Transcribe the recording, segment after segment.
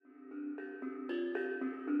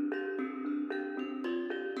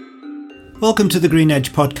Welcome to the Green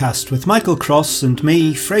Edge podcast with Michael Cross and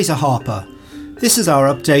me, Fraser Harper. This is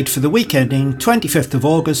our update for the week ending 25th of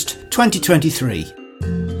August 2023.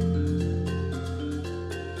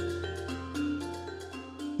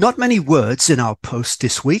 Not many words in our post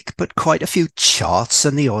this week, but quite a few charts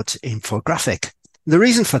and the odd infographic. The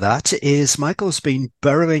reason for that is Michael's been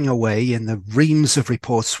burrowing away in the reams of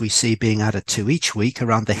reports we see being added to each week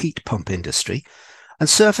around the heat pump industry, and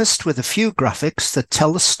surfaced with a few graphics that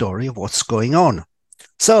tell the story of what's going on.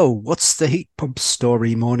 So, what's the heat pump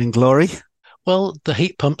story, Morning Glory? Well, the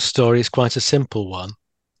heat pump story is quite a simple one.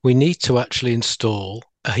 We need to actually install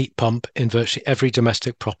a heat pump in virtually every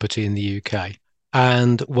domestic property in the UK.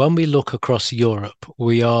 And when we look across Europe,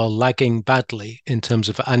 we are lagging badly in terms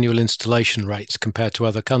of annual installation rates compared to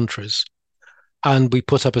other countries. And we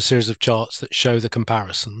put up a series of charts that show the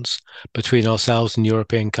comparisons between ourselves and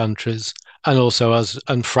European countries, and also us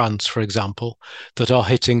and France, for example, that are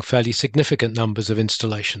hitting fairly significant numbers of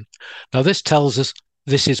installation. Now, this tells us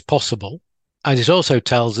this is possible, and it also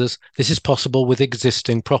tells us this is possible with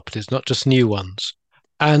existing properties, not just new ones.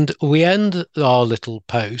 And we end our little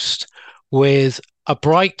post with a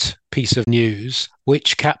bright piece of news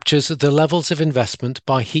which captures the levels of investment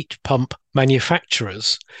by heat pump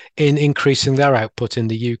manufacturers in increasing their output in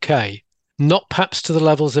the UK. Not perhaps to the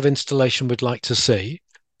levels of installation we'd like to see,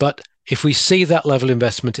 but if we see that level of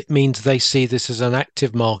investment, it means they see this as an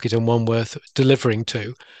active market and one worth delivering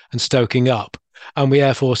to and stoking up. And we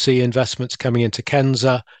therefore see investments coming into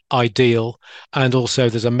Kensa, Ideal, and also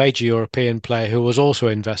there's a major European player who was also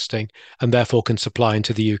investing and therefore can supply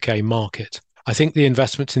into the UK market. I think the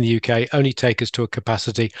investments in the UK only take us to a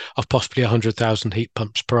capacity of possibly 100,000 heat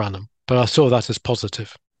pumps per annum. But I saw that as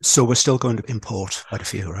positive. So we're still going to import quite a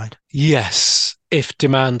few, right? Yes, if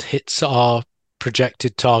demand hits our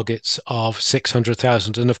projected targets of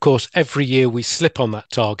 600,000. And of course, every year we slip on that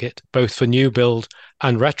target, both for new build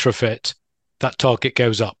and retrofit, that target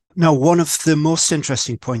goes up. Now, one of the most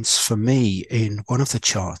interesting points for me in one of the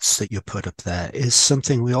charts that you put up there is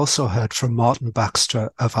something we also heard from Martin Baxter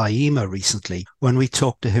of IEMA recently when we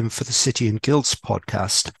talked to him for the City and Guilds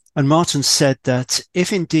podcast. And Martin said that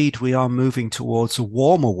if indeed we are moving towards a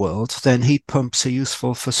warmer world, then heat pumps are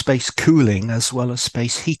useful for space cooling as well as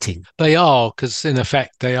space heating. They are, because in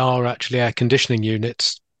effect, they are actually air conditioning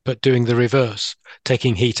units, but doing the reverse,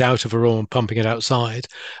 taking heat out of a room and pumping it outside.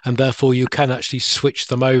 And therefore, you can actually switch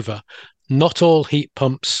them over. Not all heat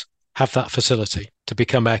pumps have that facility to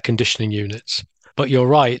become air conditioning units. But you're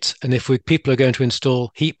right. And if people are going to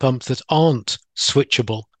install heat pumps that aren't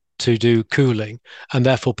switchable to do cooling, and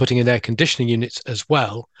therefore putting in air conditioning units as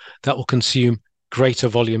well, that will consume greater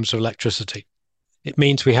volumes of electricity. It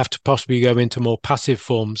means we have to possibly go into more passive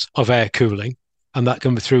forms of air cooling, and that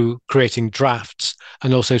can be through creating drafts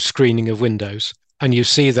and also screening of windows. And you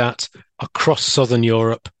see that across Southern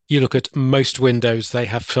Europe. You look at most windows, they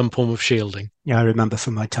have some form of shielding. Yeah, I remember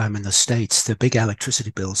from my time in the States, the big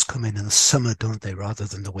electricity bills come in the summer, don't they, rather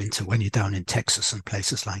than the winter when you're down in Texas and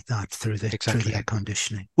places like that through the air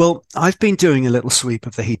conditioning. Well, I've been doing a little sweep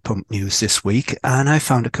of the heat pump news this week, and I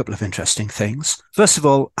found a couple of interesting things. First of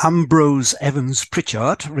all, Ambrose Evans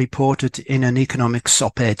Pritchard reported in an economics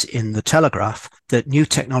op-ed in The Telegraph that new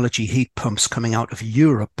technology heat pumps coming out of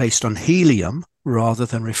Europe based on helium rather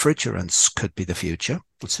than refrigerants could be the future.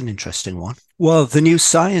 That's an interesting one. Well, the New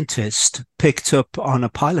Scientist picked up on a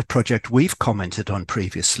pilot project we've commented on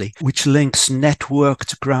previously, which links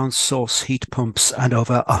networked ground source heat pumps and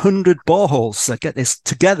over 100 boreholes that, get this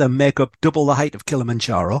together, make up double the height of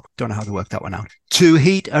Kilimanjaro. Don't know how to work that one out. To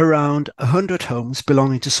heat around 100 homes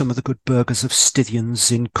belonging to some of the good burghers of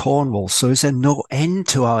Stithians in Cornwall. So is there no end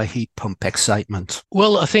to our heat pump excitement?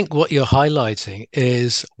 Well, I think what you're highlighting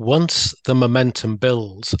is once the momentum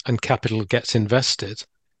builds and capital gets invested,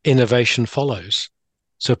 innovation follows.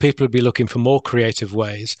 So people will be looking for more creative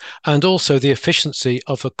ways, and also the efficiency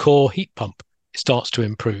of a core heat pump starts to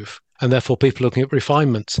improve, and therefore people looking at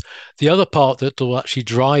refinements. The other part that will actually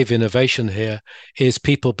drive innovation here is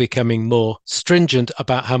people becoming more stringent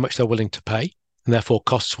about how much they're willing to pay, and therefore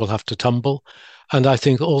costs will have to tumble. And I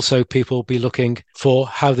think also people will be looking for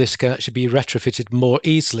how this can actually be retrofitted more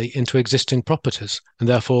easily into existing properties, and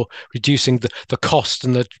therefore reducing the cost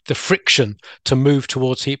and the friction to move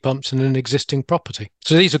towards heat pumps in an existing property.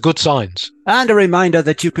 So these are good signs. And a reminder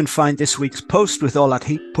that you can find this week's post with all that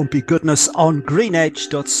heat pumpy goodness on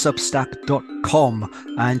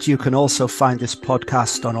greenedge.substack.com. And you can also find this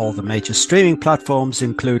podcast on all the major streaming platforms,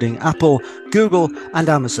 including Apple, Google, and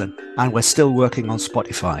Amazon. And we're still working on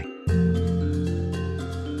Spotify.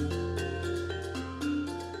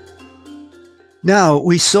 Now,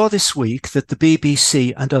 we saw this week that the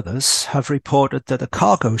BBC and others have reported that a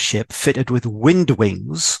cargo ship fitted with wind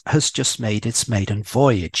wings has just made its maiden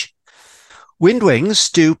voyage. Wind wings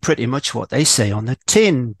do pretty much what they say on the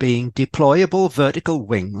tin, being deployable vertical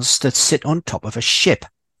wings that sit on top of a ship.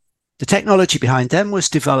 The technology behind them was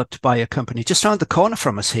developed by a company just around the corner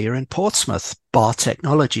from us here in Portsmouth, Bar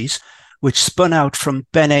Technologies, which spun out from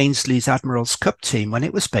Ben Ainsley's Admiral's Cup team when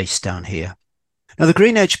it was based down here. Now, the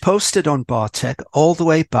Green Edge posted on Bartech all the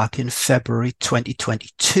way back in February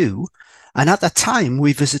 2022, and at that time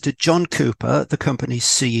we visited John Cooper, the company's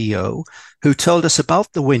CEO, who told us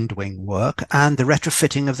about the Windwing work and the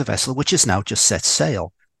retrofitting of the vessel, which has now just set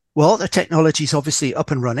sail. Well, the technology is obviously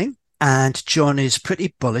up and running, and John is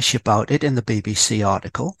pretty bullish about it in the BBC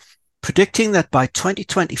article, predicting that by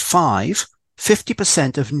 2025,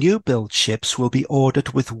 50% of new build ships will be ordered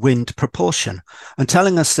with wind propulsion, and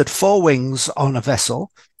telling us that 4 wings on a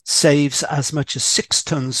vessel saves as much as 6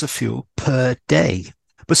 tons of fuel per day.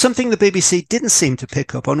 But something the BBC didn't seem to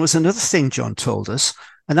pick up on was another thing John told us,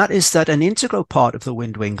 and that is that an integral part of the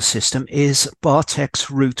Windwing system is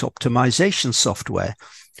Bartech's route optimization software,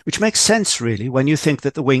 which makes sense really when you think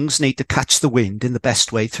that the wings need to catch the wind in the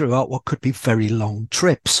best way throughout what could be very long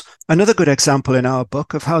trips. Another good example in our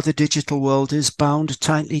book of how the digital world is bound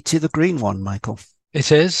tightly to the green one, Michael.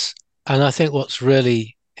 It is. And I think what's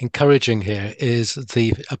really encouraging here is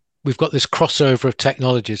we've got this crossover of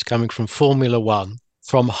technologies coming from Formula One,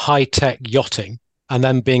 from high-tech yachting, and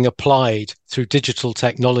then being applied through digital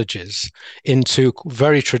technologies into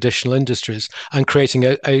very traditional industries and creating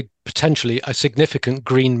a potentially a significant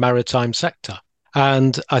green maritime sector.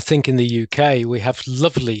 And I think in the UK, we have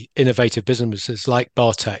lovely innovative businesses like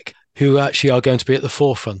Bartech who actually are going to be at the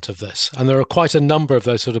forefront of this. And there are quite a number of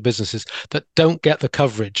those sort of businesses that don't get the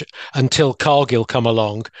coverage until Cargill come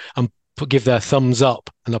along and give their thumbs up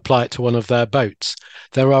and apply it to one of their boats.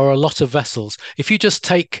 There are a lot of vessels. If you just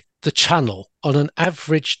take the Channel, on an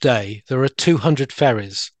average day, there are 200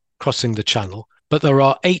 ferries crossing the Channel, but there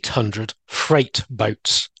are 800 freight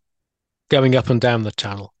boats going up and down the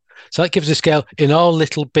Channel. So that gives a scale in our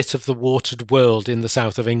little bit of the watered world in the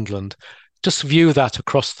south of England. Just view that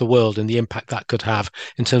across the world and the impact that could have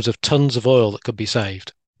in terms of tons of oil that could be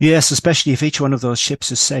saved. Yes, especially if each one of those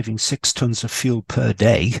ships is saving 6 tons of fuel per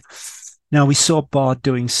day. Now, we saw Bard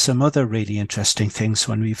doing some other really interesting things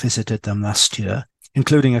when we visited them last year,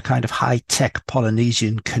 including a kind of high-tech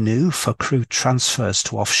Polynesian canoe for crew transfers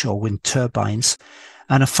to offshore wind turbines,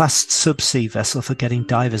 and a fast subsea vessel for getting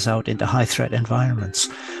divers out into high-threat environments.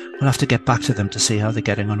 We'll have to get back to them to see how they're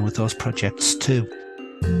getting on with those projects too.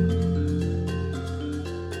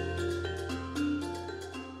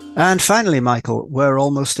 And finally, Michael, we're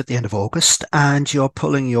almost at the end of August, and you're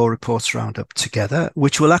pulling your reports roundup together,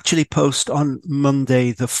 which we'll actually post on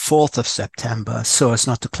Monday, the 4th of September, so as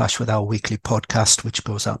not to clash with our weekly podcast, which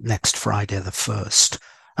goes out next Friday, the 1st.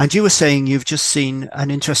 And you were saying you've just seen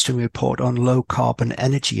an interesting report on low carbon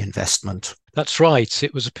energy investment. That's right.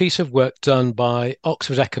 It was a piece of work done by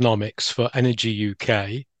Oxford Economics for Energy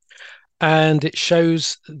UK, and it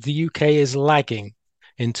shows the UK is lagging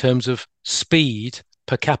in terms of speed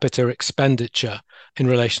per capita expenditure in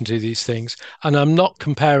relation to these things. And I'm not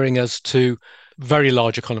comparing us to very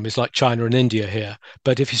large economies like China and India here,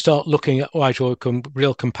 but if you start looking at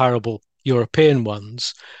real comparable European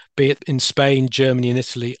ones, be it in Spain, Germany and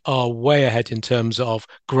Italy, are way ahead in terms of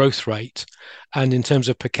growth rate. And in terms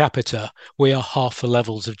of per capita, we are half the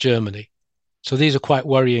levels of Germany. So these are quite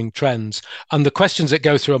worrying trends. And the questions that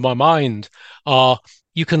go through my mind are,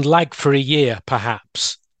 you can lag for a year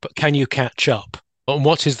perhaps, but can you catch up? And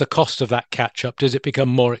what is the cost of that catch-up? Does it become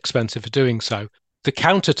more expensive for doing so? The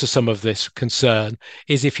counter to some of this concern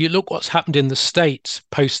is if you look what's happened in the States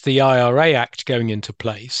post the IRA Act going into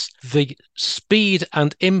place, the speed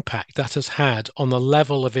and impact that has had on the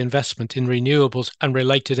level of investment in renewables and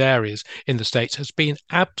related areas in the States has been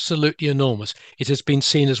absolutely enormous. It has been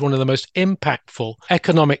seen as one of the most impactful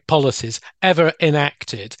economic policies ever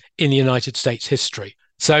enacted in the United States history.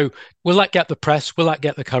 So will that get the press? Will that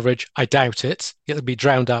get the coverage? I doubt it. It'll be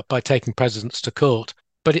drowned out by taking presidents to court.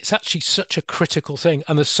 But it's actually such a critical thing,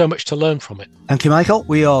 and there's so much to learn from it. Thank you, Michael.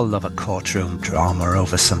 We all love a courtroom drama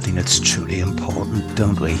over something that's truly important,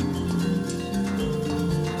 don't we?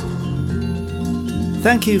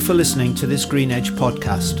 Thank you for listening to this Green Edge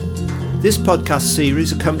podcast. This podcast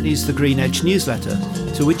series accompanies the Green Edge newsletter,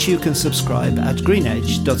 to which you can subscribe at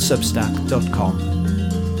greenedge.substack.com.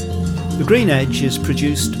 The Green Edge is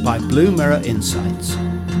produced by Blue Mirror Insights.